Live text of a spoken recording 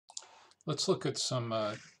Let's look at some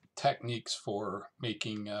techniques for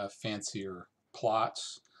making fancier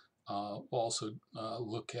plots. We'll also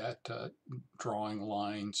look at drawing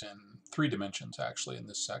lines in 3 dimensions actually in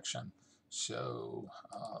this section. So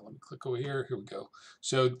let me click over here. Here we go.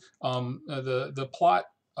 So the plot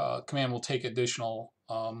command will take additional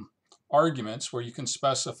arguments where you can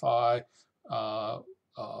specify a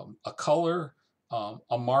color,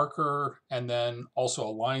 a marker, and then also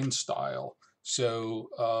a line style.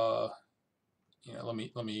 So let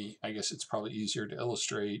me, I guess it's probably easier to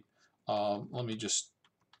illustrate. Let me just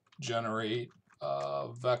generate a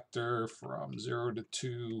vector from 0 to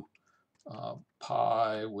 2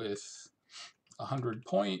 pi with 100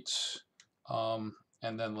 points. And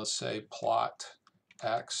then let's say plot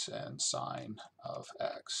x and sine of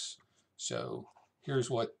x. So here's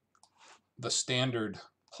what the standard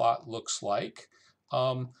plot looks like.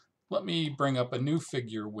 Let me bring up a new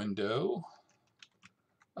figure window,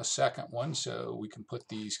 a second one, so we can put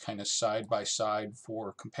these kind of side by side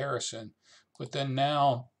for comparison. But then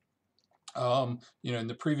now, in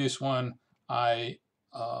the previous one, I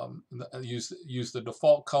use the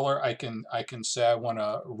default color. I can say I want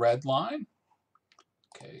a red line.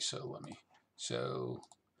 Okay, so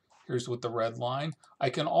here's with the red line. I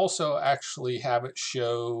can also actually have it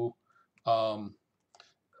show the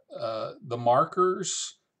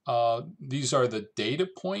markers. These are the data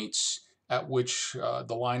points at which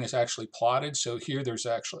the line is actually plotted. So here there's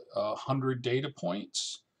actually 100 data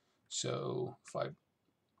points. So if I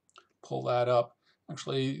pull that up,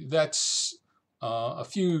 actually that's a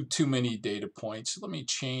few too many data points. Let me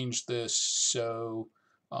change this so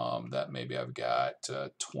that maybe I've got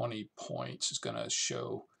 20 points. It's going to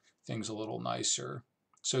show things a little nicer.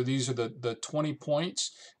 So these are the 20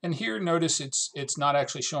 points. And here notice it's not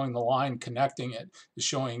actually showing the line connecting it. It's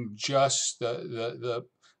showing just the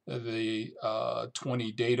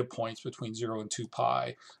 20 data points between 0 and 2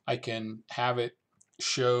 pi. I can have it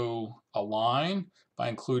show a line by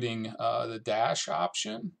including the dash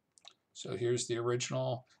option. So here's the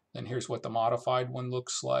original, then here's what the modified one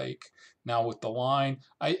looks like. Now with the line,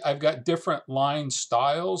 I've got different line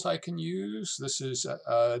styles I can use. This is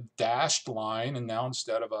a dashed line, and now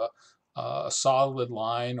instead of a solid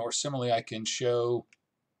line, or similarly I can show,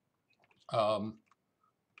 I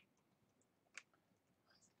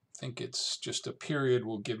think it's just a period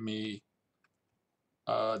will give me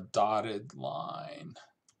a dotted line.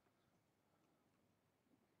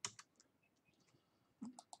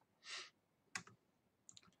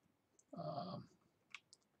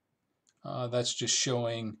 That's just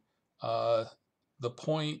showing the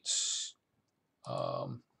points.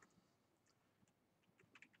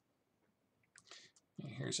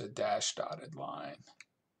 Here's a dash dotted line.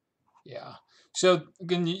 Yeah. So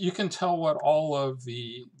again, you can tell what all of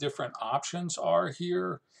the different options are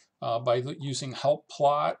here by using help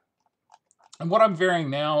plot. And what I'm varying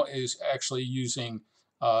now is actually using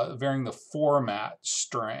varying the format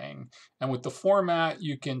string. And with the format,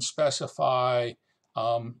 you can specify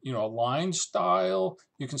a line style.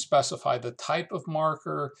 You can specify the type of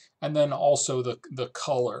marker, and then also the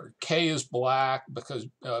color. K is black because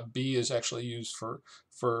B is actually used for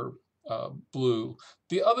blue.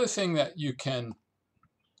 The other thing that you can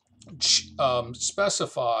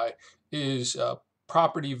specify is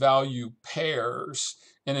property value pairs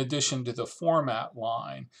in addition to the format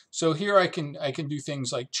line. So here I can do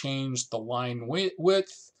things like change the line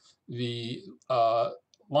width, the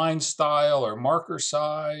line style or marker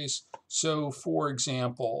size. So for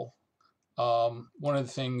example, one of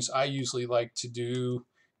the things I usually like to do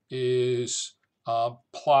is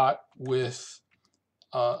plot with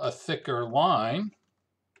a thicker line.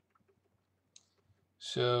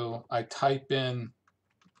 So I type in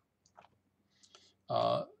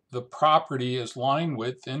the property as line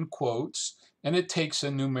width in quotes, and it takes a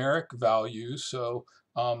numeric value. So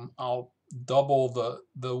I'll double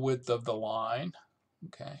the width of the line.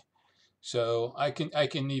 Okay, so I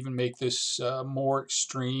can even make this more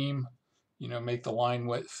extreme. Make the line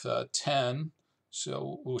width 10,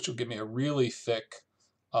 so which will give me a really thick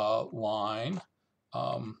line.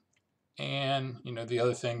 And the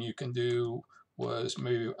other thing you can do was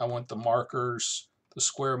maybe I want the markers, the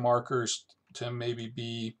square markers, to maybe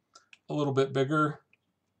be a little bit bigger.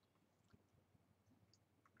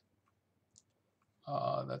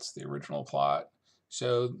 That's the original plot.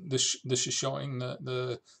 So this is showing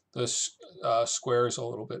the squares a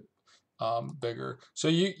little bit bigger. So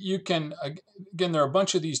you can, again, there are a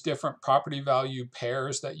bunch of these different property value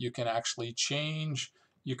pairs that you can actually change.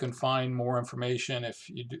 You can find more information if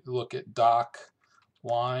you look at doc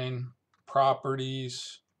line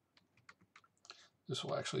properties. this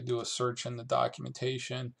will actually do a search in the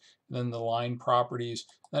documentation, and then the line properties.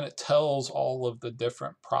 Then it tells all of the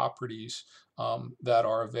different properties that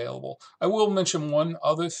are available. I will mention one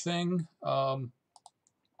other thing. Go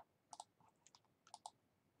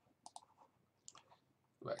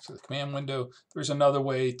back to the command window. There's another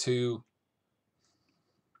way to,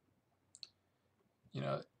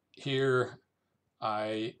 here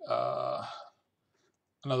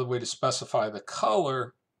another way to specify the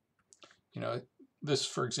color. This,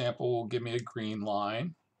 for example, will give me a green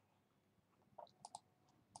line.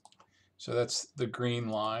 So that's the green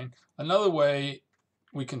line. Another way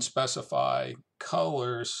we can specify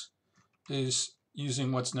colors is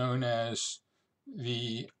using what's known as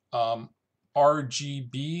the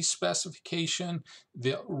RGB specification,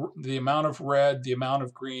 the amount of red, the amount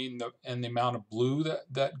of green, and the amount of blue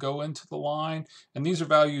that go into the line. And these are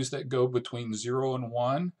values that go between 0 and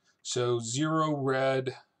 1. So 0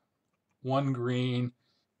 red, 1 green,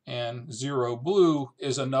 and 0 blue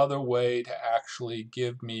is another way to actually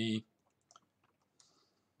give me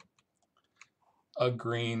a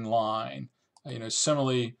green line.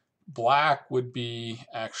 Similarly, black would be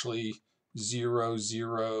actually 0,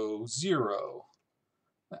 0, 0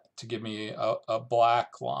 to give me a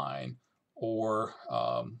black line, or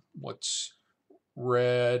what's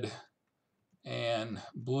red and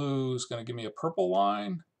blue is going to give me a purple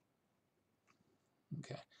line.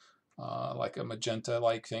 Okay, like a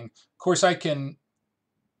magenta-like thing. Of course, I can.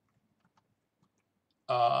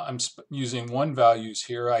 I'm using one values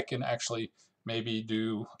here. I can actually maybe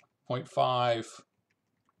do 0.5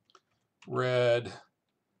 red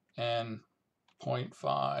and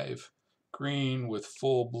 0.5 green with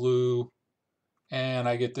full blue, and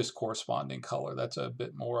I get this corresponding color. That's a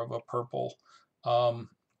bit more of a purple. Of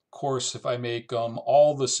course, if I make them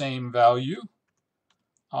all the same value,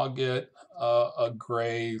 I'll get a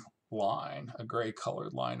gray line, a gray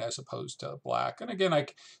colored line, as opposed to black. And again,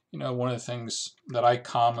 one of the things that I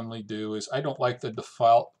commonly do is I don't like the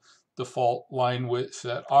default line width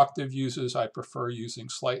that Octave uses. I prefer using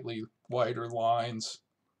slightly wider lines,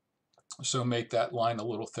 so make that line a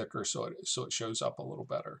little thicker so it shows up a little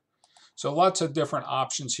better. So lots of different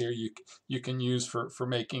options here you can use for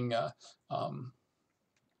making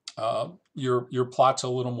your plots a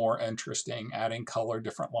little more interesting, adding color,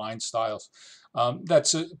 different line styles.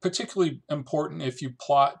 That's particularly important if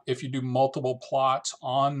you do multiple plots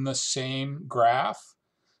on the same graph.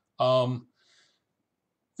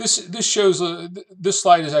 This shows this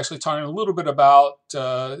slide is actually talking a little bit about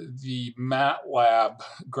the MATLAB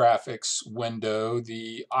graphics window.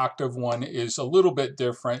 The Octave one is a little bit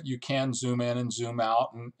different. You can zoom in and zoom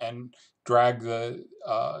out and drag the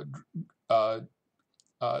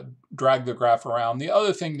graph around. The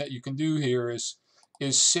other thing that you can do here is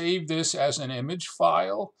save this as an image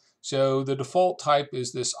file. So the default type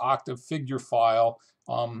is this Octave figure file,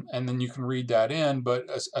 and then you can read that in, but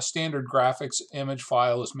a standard graphics image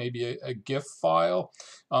file is maybe a GIF file.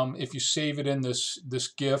 If you save it in this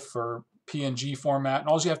GIF or PNG format, and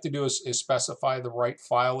all you have to do is specify the right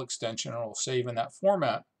file extension, and it'll save in that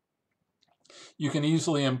format. You can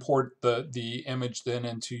easily import the image then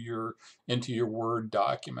into your Word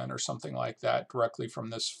document or something like that directly from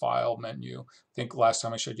this file menu. I think last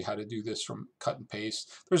time I showed you how to do this from cut and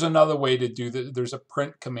paste. There's another way to do that. There's a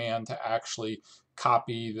print command to actually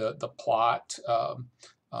copy the plot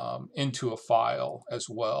into a file as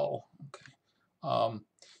well. Okay.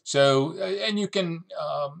 And you can,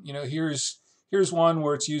 here's one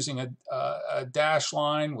where it's using a dash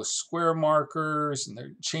line with square markers, and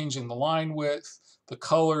they're changing the line width. The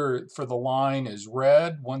color for the line is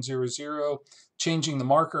red, 100, changing the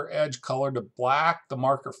marker edge color to black, the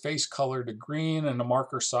marker face color to green, and a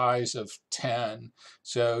marker size of 10.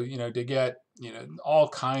 So, to get, all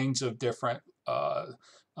kinds of different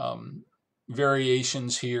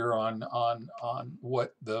variations here on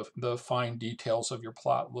what the fine details of your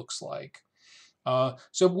plot looks like.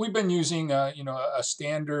 So we've been using a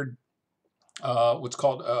standard what's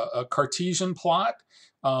called a Cartesian plot.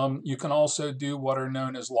 You can also do what are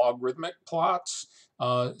known as logarithmic plots,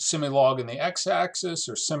 semilog in the x-axis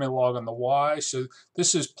or semilog on the y. So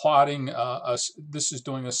this is plotting. This is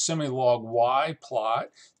doing a semilog y plot.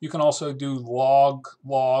 You can also do log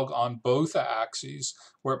on both axes,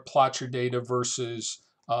 where it plots your data versus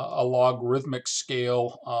a logarithmic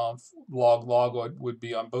scale. Log would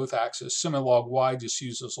be on both axes. Semilog y just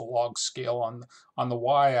uses a log scale on the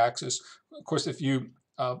y-axis. Of course, if you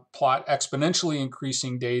plot exponentially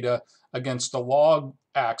increasing data against a log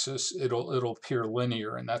axis, it'll appear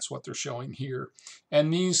linear, and that's what they're showing here.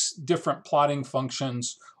 And these different plotting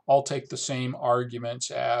functions all take the same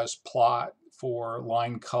arguments as plot for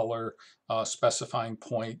line color, specifying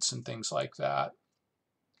points and things like that.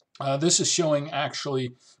 This is showing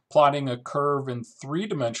actually plotting a curve in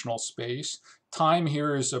three-dimensional space. Time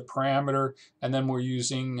here is a parameter, and then we're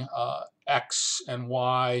using x and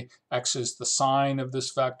y. X is the sine of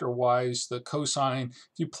this vector, y is the cosine.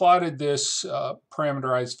 If you plotted this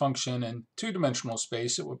parameterized function in two-dimensional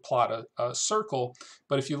space, it would plot a circle.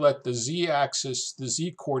 But if you let the z-axis, the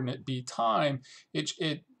z-coordinate be time,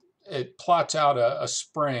 it plots out a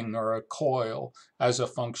spring or a coil as a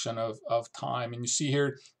function of time. And you see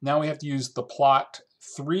here, now we have to use the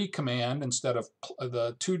plot3 command instead of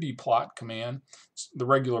the 2D plot command, the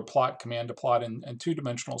regular plot command to plot in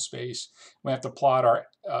two-dimensional space. We have to plot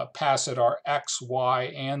pass it our x, y,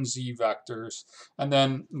 and z vectors. And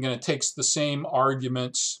then it takes the same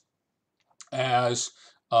arguments as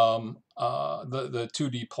the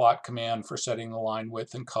 2D plot command for setting the line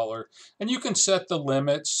width and color. And you can set the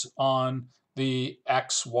limits on the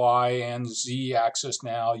x, y, and z axis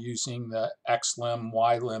now using the xlim,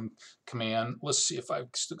 ylim command. Let's see if I've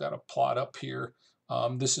still got a plot up here.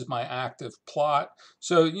 This is my active plot.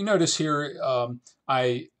 So you notice here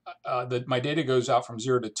my data goes out from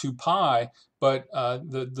 0 to 2 pi, but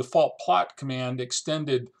the default plot command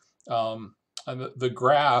extended the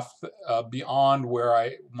graph beyond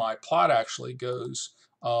where my plot actually goes.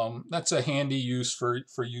 That's a handy use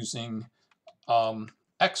for using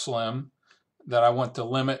xlim, that I want to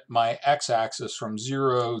limit my x-axis from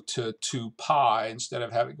 0 to 2 pi instead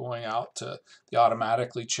of having going out to the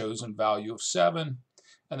automatically chosen value of 7.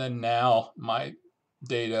 And then now my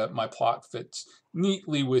data, my plot fits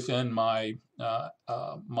neatly within my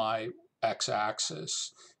my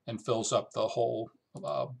x-axis and fills up the whole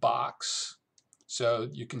box. So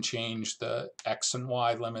you can change the x and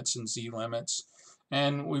y limits and z limits.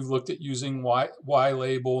 And we've looked at using y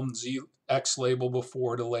label and x label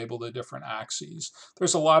before to label the different axes.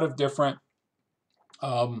 There's a lot of different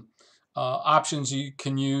options you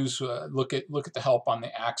can use. Look at the help on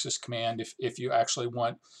the axis command if you actually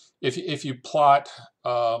want, if you plot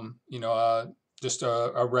just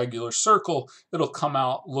a regular circle, it'll come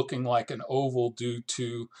out looking like an oval due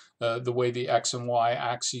to the way the x and y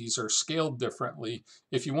axes are scaled differently.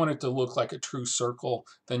 If you want it to look like a true circle,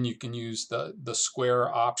 then you can use the square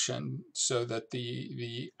option so that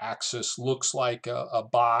the axis looks like a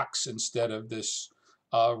box instead of this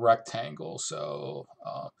rectangle. So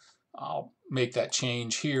I'll make that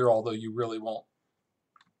change here, although you really won't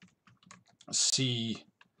see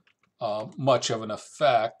much of an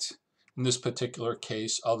effect in this particular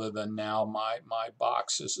case, other than now my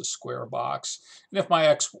box is a square box. And if my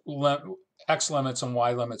x limits and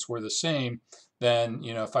y limits were the same, then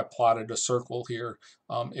if I plotted a circle here,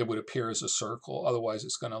 it would appear as a circle. Otherwise,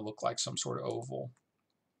 it's going to look like some sort of oval.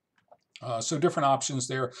 So different options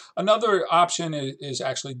there. Another option is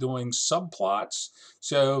actually doing subplots.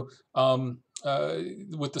 So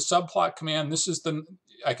with the subplot command,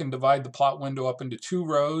 I can divide the plot window up into 2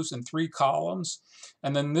 rows and 3 columns.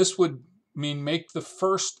 And then this would mean make the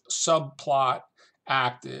first subplot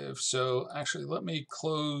active. So actually, let me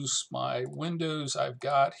close my windows I've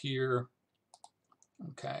got here.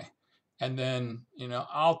 Okay. And then,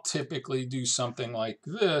 I'll typically do something like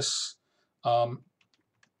this.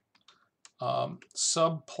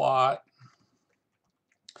 Subplot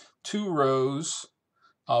 2 rows,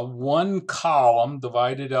 1 column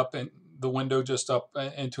divided up in the window just up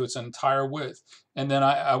into its entire width. And then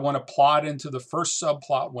I want to plot into the first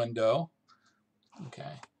subplot window.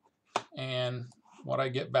 Okay. And what I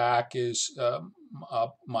get back is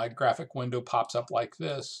my graphic window pops up like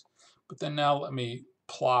this. But then now let me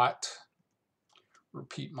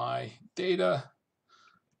repeat my data,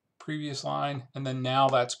 previous line, and then now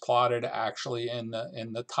that's plotted actually in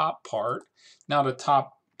the top part. Now to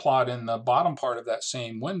top plot in the bottom part of that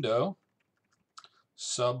same window,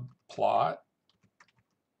 subplot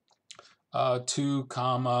 2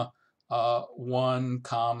 comma 1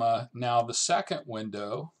 comma now the second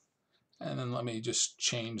window, and then let me just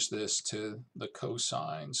change this to the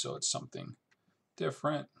cosine so it's something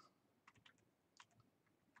different.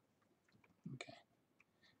 Okay.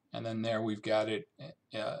 And then there we've got it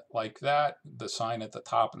like that, the sine at the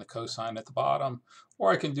top and the cosine at the bottom.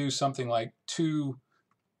 Or I can do something like 2,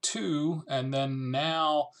 2, and then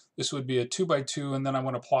now this would be a 2 by 2, and then I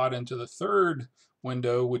want to plot into the third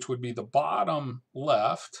window, which would be the bottom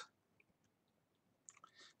left.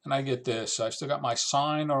 And I get this. I've still got my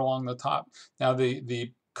sine along the top. Now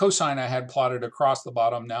the cosine I had plotted across the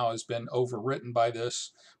bottom now has been overwritten by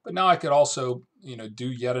this. But now I could also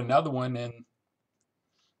do yet another one in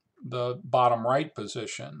the bottom right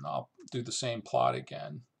position. I'll do the same plot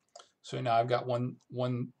again. So now I've got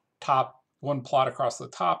one top one plot across the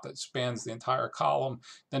top that spans the entire column.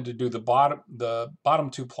 Then to do the bottom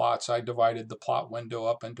two plots, I divided the plot window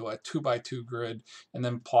up into a 2x2 grid and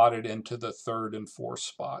then plotted into the third and fourth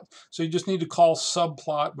spot. So you just need to call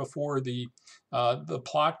subplot before the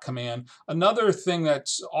plot command. Another thing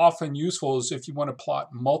that's often useful is if you want to plot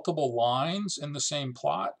multiple lines in the same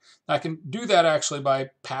plot. I can do that actually by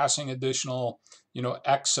passing additional,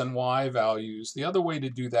 X and Y values. The other way to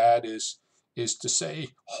do that is to say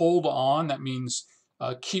hold on. That means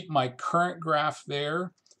keep my current graph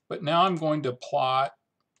there, but now I'm going to plot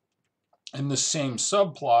in the same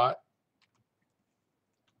subplot.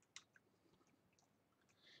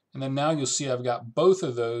 And then now you'll see I've got both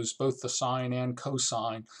of those, both the sine and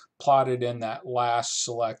cosine, plotted in that last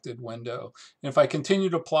selected window. And if I continue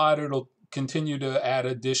to plot, it'll continue to add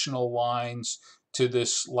additional lines to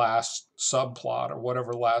this last subplot or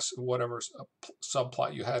whatever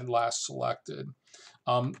subplot you had last selected.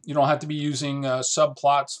 You don't have to be using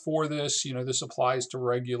subplots for this. This applies to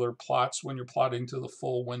regular plots when you're plotting to the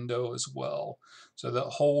full window as well. So the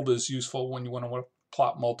hold is useful when you want to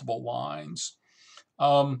plot multiple lines.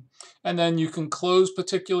 And then you can close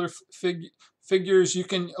particular figures. You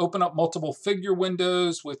can open up multiple figure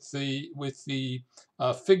windows with the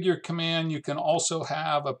figure command. You can also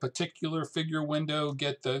have a particular figure window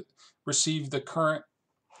receive the current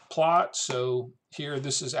plot. So here,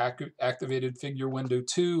 this is activated figure window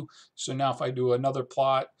 2. So now if I do another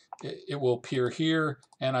plot, it will appear here,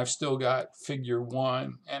 and I've still got figure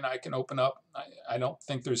 1, and I can open up. I don't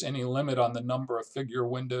think there's any limit on the number of figure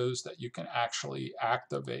windows that you can actually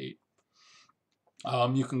activate.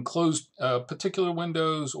 You can close particular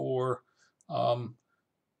windows or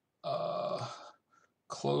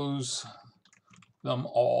close them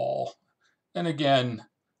all. And again,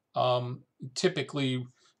 typically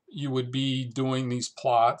you would be doing these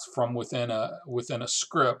plots from within a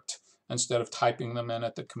script instead of typing them in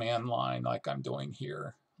at the command line like I'm doing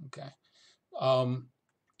here. Okay.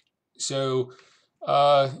 So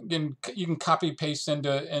again, you can copy paste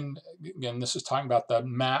into, and again, this is talking about the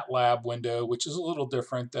MATLAB window, which is a little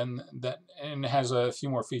different than that, and has a few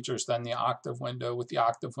more features than the Octave window. With the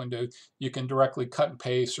Octave window, you can directly cut and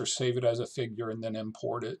paste or save it as a figure and then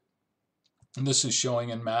import it. And this is showing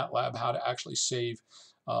in MATLAB how to actually save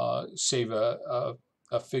a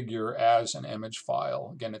figure as an image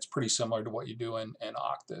file. Again, it's pretty similar to what you do in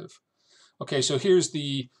Octave. Okay, so here's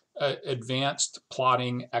the advanced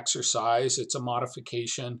plotting exercise. It's a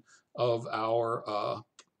modification of our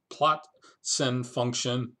plotsen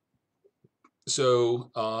function,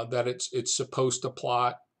 so that it's supposed to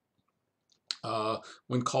plot.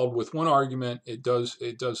 When called with one argument, it does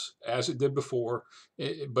as it did before,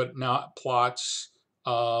 but now it plots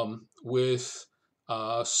with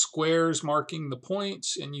squares marking the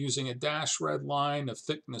points and using a dashed red line of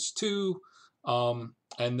thickness 2.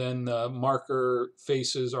 And then the marker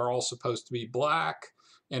faces are all supposed to be black.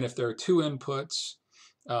 And if there are 2 inputs,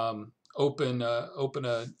 open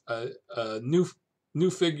a new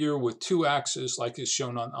figure with 2 axes like is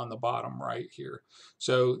shown on the bottom right here.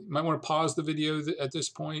 So you might want to pause the video at this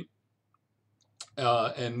point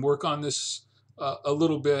and work on this a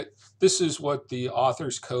little bit. This is what the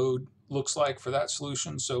author's code looks like for that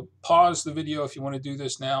solution. So pause the video if you want to do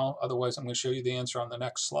this now. Otherwise, I'm going to show you the answer on the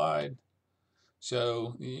next slide.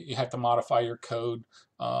 So you have to modify your code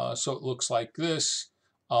so it looks like this.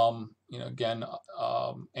 Again,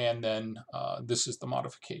 and then this is the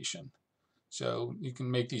modification. So you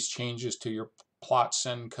can make these changes to your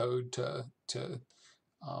plotsen code to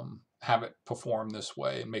have it perform this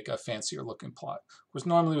way and make a fancier looking plot. Of course,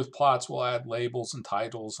 normally with plots, we'll add labels and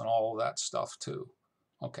titles and all of that stuff too.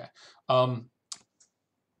 Okay.